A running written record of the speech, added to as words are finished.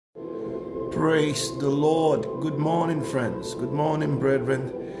Praise the Lord. Good morning, friends. Good morning,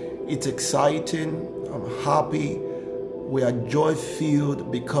 brethren. It's exciting. I'm happy. We are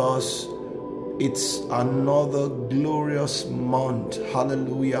joy-filled because it's another glorious month.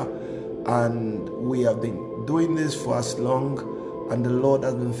 Hallelujah. And we have been doing this for as long, and the Lord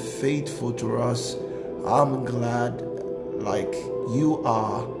has been faithful to us. I'm glad, like you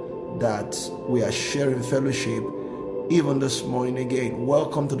are, that we are sharing fellowship even this morning again.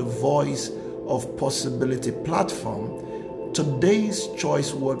 Welcome to the Voice of Possibility platform. Today's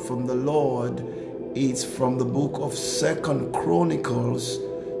choice word from the Lord is from the book of 2 Chronicles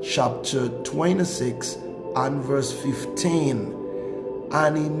chapter 26 and verse 15.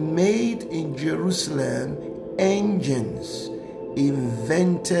 And he made in Jerusalem engines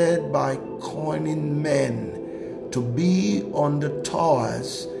invented by cunning men to be on the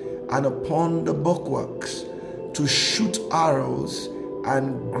towers and upon the bulwarks, to shoot arrows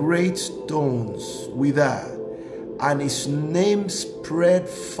and great stones withal. And his name spread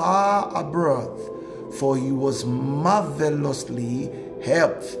far abroad, for he was marvelously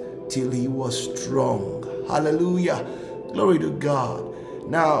helped till he was strong. Hallelujah. Glory to God.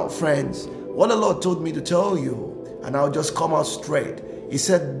 Now, friends, what the Lord told me to tell you, and I'll just come out straight. He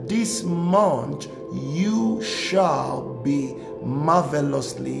said, this month you shall be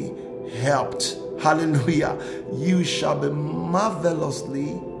marvelously helped. Hallelujah. You shall be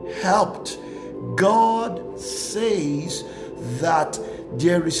marvelously helped. God says that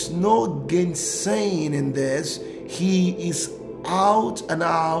there is no gainsaying in this. He is out and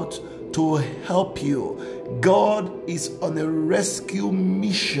out to help you. God is on a rescue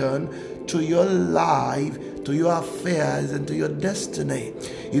mission to your life, to your affairs, and to your destiny.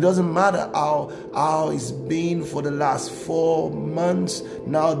 It doesn't matter how it's been for the last 4 months.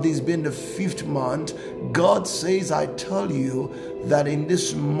 Now this been the 5th month. God says, I tell you that in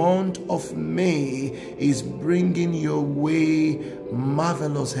this month of May is bringing your way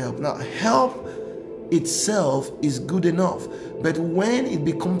marvelous help. Now, help itself is good enough, but when it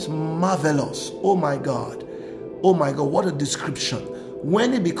becomes marvelous, oh my God, what a description.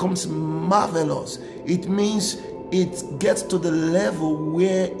 When it becomes marvelous, it means it gets to the level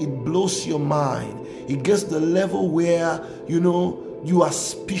where it blows your mind. It gets to the level where, you are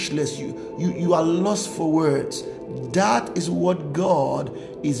speechless. You are lost for words. That is what God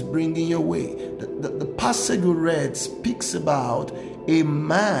is bringing your way. The passage we read speaks about a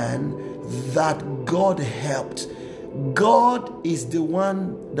man that God helped. God is the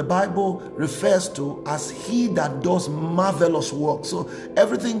one the Bible refers to as he that does marvelous work. So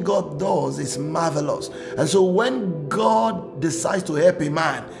everything God does is marvelous. And so when God decides to help a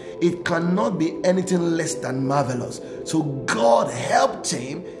man, it cannot be anything less than marvelous. So God helped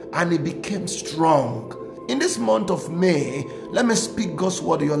him and he became strong. In this month of May, let me speak God's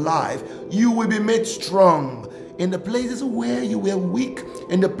word in your life. You will be made strong. In the places where you were weak,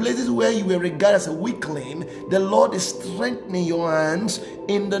 in the places where you were regarded as a weakling, the Lord is strengthening your hands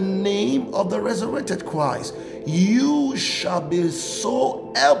in the name of the resurrected Christ. You shall be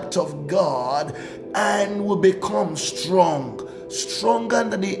so helped of God and will become strong. Stronger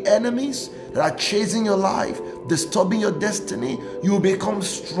than the enemies that are chasing your life, disturbing your destiny. You will become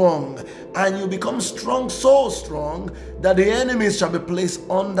strong, and you become strong, so strong that the enemies shall be placed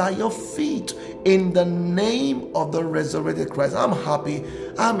under your feet in the name of the resurrected Christ. I'm happy.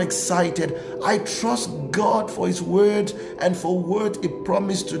 I'm excited. I trust God for his word and for what he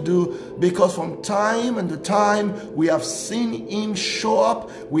promised to do, because from time and to time we have seen him show up.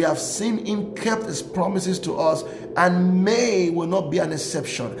 We have seen him kept his promises to us, and May will not be an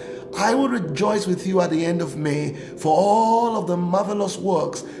exception. I will rejoice with you at the end of May for all of the marvelous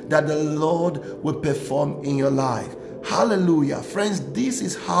works that the Lord will perform in your life. Hallelujah. Friends, this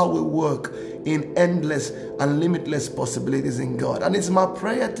is how we work in endless and limitless possibilities in God. And it's my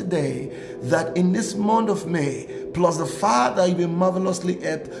prayer today that in this month of May, plus the fact that you've been marvelously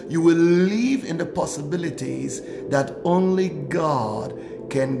helped, you will live in the possibilities that only God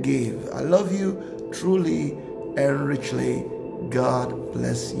can give. I love you truly and richly. God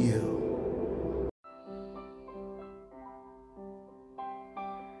bless you.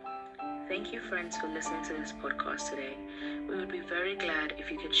 Thank you, friends, for listening to this podcast today. We would be very glad if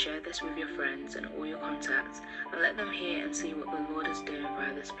you could share this with your friends and all your contacts and let them hear and see what the Lord is doing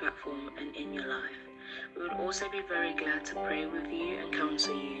via this platform and in your life. We would also be very glad to pray with you and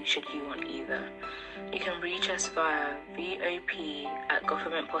counsel you should you want either. You can reach us via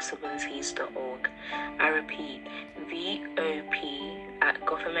vop@governmentpossibilities.org. I repeat,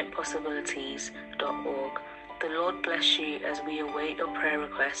 vop@governmentpossibilities.org. The Lord bless you as we await your prayer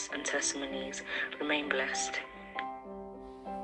requests and testimonies. Remain blessed.